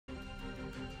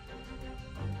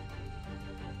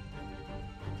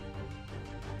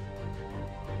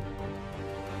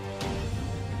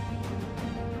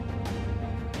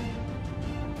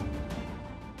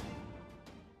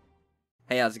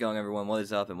Hey, how's it going everyone? What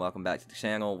is up and welcome back to the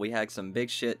channel. We had some big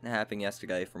shit happen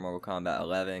yesterday for Mortal Kombat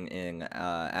 11 in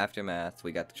Aftermath.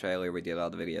 We got the trailer, we did all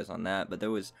the videos on that, but there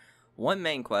was one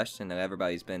main question that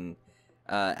everybody's been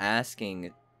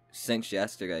asking since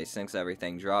yesterday, since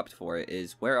everything dropped for it,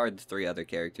 is where are the three other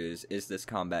characters? Is this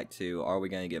Kombat 2? Are we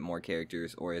going to get more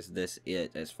characters, or is this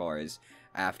it as far as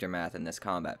Aftermath and this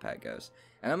combat pack goes?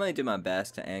 And I'm going to do my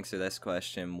best to answer this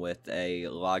question with a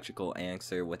logical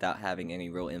answer without having any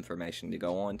real information to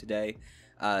go on today.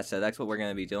 So that's what we're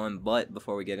going to be doing. But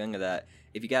before we get into that,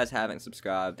 if you guys haven't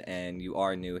subscribed and you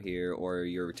are new here or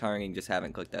you're returning, just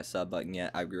haven't clicked that sub button yet,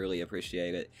 I really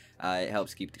appreciate it. It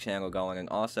helps keep the channel going. And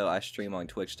also, I stream on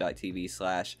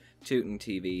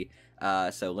twitch.tv/TootinTV.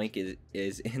 So link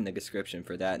is in the description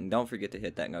for that, and don't forget to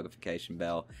hit that notification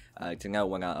bell to know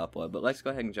when I upload. But let's go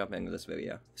ahead and jump into this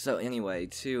video. So anyway,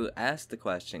 to ask the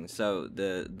question, so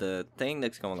the thing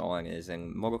that's going on is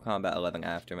in Mortal Kombat 11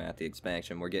 Aftermath, the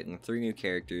expansion, we're getting 3 new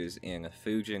characters in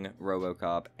Fujin,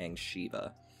 Robocop, and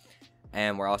Shiva.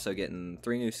 And we're also getting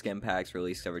 3 new skin packs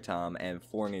released over time and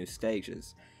 4 new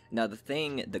stages. Now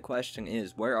the question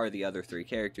is, where are the other 3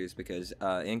 characters? Because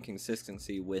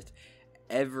inconsistency with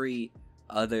every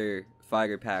other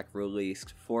fighter pack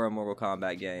released for a Mortal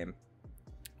Kombat game,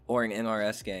 or an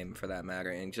NRS game for that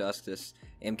matter, Injustice,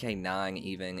 MK9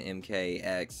 even,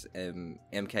 MKX, and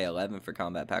MK11 for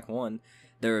Combat Pack 1,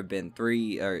 there have been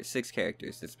 6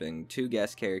 characters. It's been 2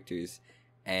 guest characters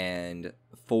and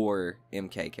 4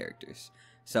 MK characters.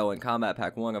 So in Combat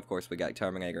Pack 1, of course, we got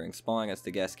Terminator and Spawn as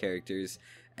the guest characters,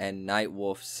 and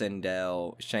Nightwolf,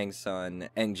 Sindel, Shang Tsung,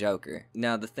 and Joker.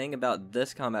 Now, the thing about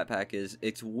this Combat Pack is,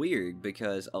 it's weird,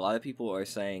 because a lot of people are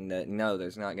saying that, no,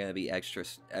 there's not going to be extra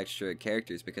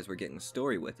characters because we're getting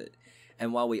story with it.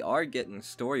 And while we are getting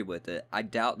story with it, I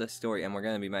doubt this story, and we're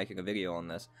going to be making a video on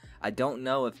this, I don't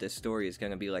know if this story is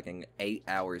going to be like an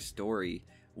 8-hour story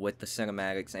with the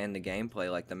cinematics and the gameplay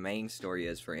like the main story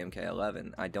is for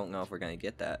MK11. I don't know if we're going to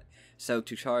get that. So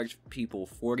to charge people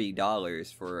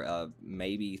 $40 for a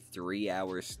maybe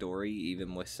 3-hour story,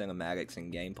 even with cinematics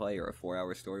and gameplay, or a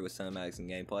 4-hour story with cinematics and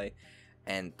gameplay,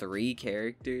 and 3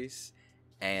 characters,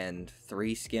 and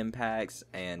 3 skin packs,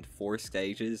 and 4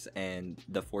 stages, and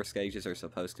the 4 stages are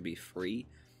supposed to be free,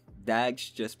 that's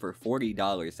just for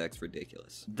 $40, that's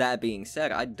ridiculous. That being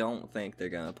said, I don't think they're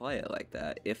gonna play it like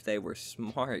that. If they were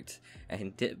smart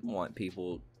and didn't want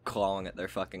people clawing at their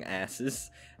fucking asses,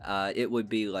 it would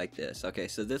be like this. Okay,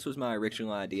 so this was my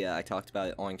original idea. I talked about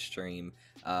it on stream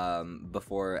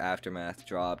before Aftermath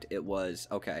dropped. It was,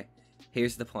 okay,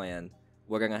 here's the plan.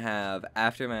 We're going to have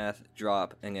Aftermath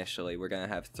drop initially. We're going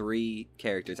to have 3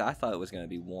 characters. I thought it was going to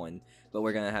be 1, but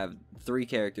we're going to have 3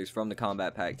 characters from the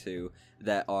Combat Pack 2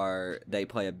 that they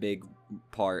play a big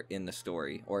part in the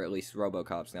story. Or at least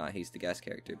Robocop's not. He's the guest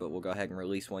character, but we'll go ahead and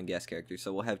release 1 guest character.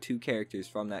 So we'll have 2 characters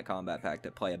from that Combat Pack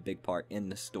that play a big part in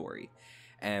the story.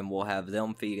 And we'll have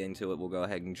them feed into it. We'll go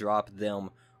ahead and drop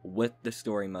them with the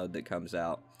story mode that comes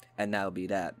out. And that'll be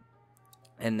that.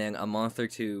 And then a month or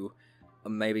 2...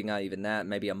 maybe not even that,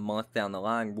 maybe a month down the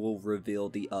line, we'll reveal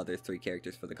the other 3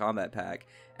 characters for the Combat Pack,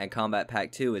 and Combat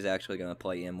Pack 2 is actually going to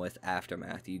play in with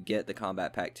Aftermath. You get the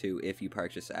Combat Pack 2 if you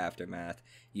purchase Aftermath.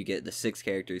 You get the 6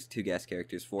 characters, 2 guest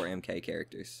characters, 4 MK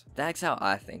characters. That's how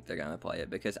I think they're going to play it,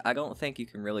 because I don't think you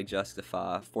can really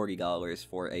justify $40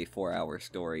 for a 4-hour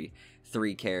story,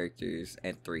 3 characters,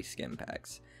 and 3 skin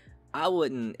packs. I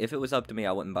wouldn't, if it was up to me,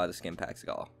 I wouldn't buy the skin packs at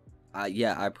all.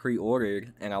 Yeah, I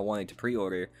pre-ordered, and I wanted to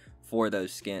pre-order for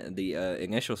those the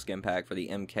initial skin pack for the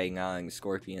MK9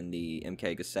 Scorpion, the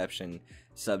MK Deception,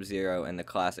 Sub-Zero, and the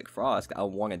Classic Frost. I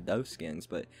wanted those skins,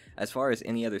 but as far as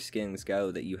any other skins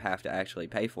go that you have to actually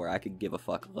pay for, I could give a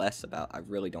fuck less about. I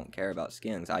really don't care about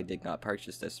skins. I did not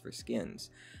purchase this for skins.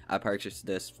 I purchased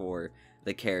this for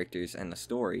the characters and the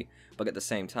story, but at the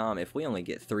same time, if we only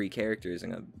get 3 characters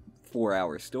in a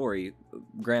 4-hour story,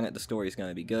 granted the story is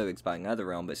going to be good, it's by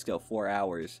NetherRealm, but still 4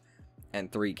 hours and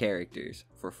 3 characters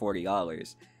for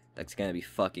 $40, that's going to be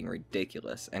fucking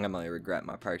ridiculous, and I'm going to regret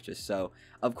my purchase. So,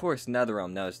 of course,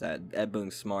 NetherRealm knows that. Ed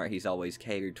Boon's smart, he's always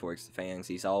catered towards the fans,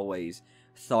 he's always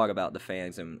thought about the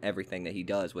fans and everything that he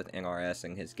does with NRS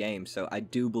and his game, so I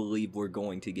do believe we're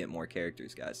going to get more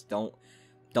characters, guys.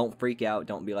 Don't freak out,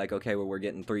 don't be like, okay, well, we're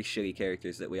getting 3 shitty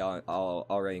characters that we all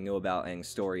already knew about and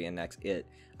story, and that's it.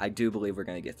 I do believe we're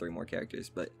going to get 3 more characters,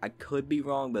 but I could be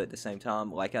wrong, but at the same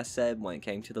time, like I said, when it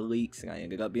came to the leaks, and I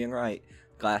ended up being right,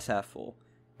 glass half full.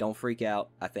 Don't freak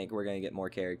out, I think we're going to get more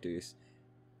characters,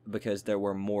 because there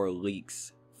were more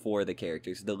leaks for the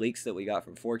characters. The leaks that we got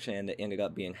from 4chan that ended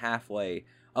up being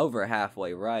over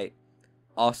halfway right,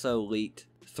 also leaked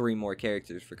 3 more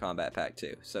characters for Combat Pack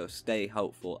 2. So stay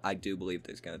hopeful. I do believe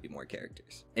there's going to be more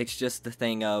characters. It's just the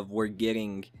thing of we're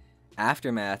getting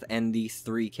Aftermath and these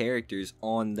 3 characters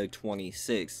on the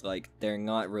 26th. Like, they're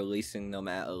not releasing them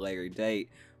at a later date.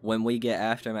 When we get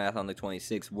Aftermath on the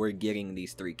 26th, we're getting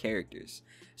these 3 characters.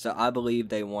 So I believe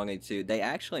they wanted to, they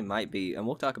actually might be, and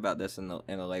we'll talk about this in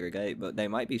a later date, but they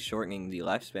might be shortening the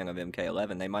lifespan of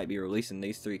MK11. They might be releasing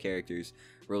these 3 characters,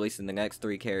 releasing the next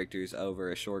 3 characters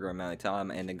over a shorter amount of time,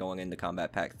 and then going into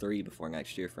Combat Pack 3 before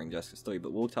next year for Injustice 3,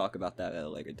 but we'll talk about that at a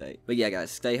later date. But yeah,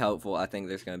 guys, stay hopeful. I think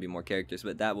there's going to be more characters,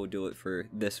 but that will do it for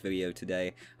this video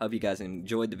today. Hope you guys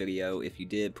enjoyed the video. If you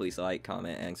did, please like,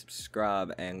 comment, and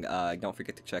subscribe, and don't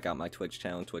forget to check out my Twitch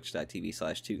channel,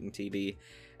 twitch.tv/TutinTV.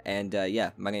 And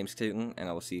yeah, my name's Tootin, and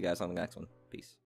I will see you guys on the next one. Peace.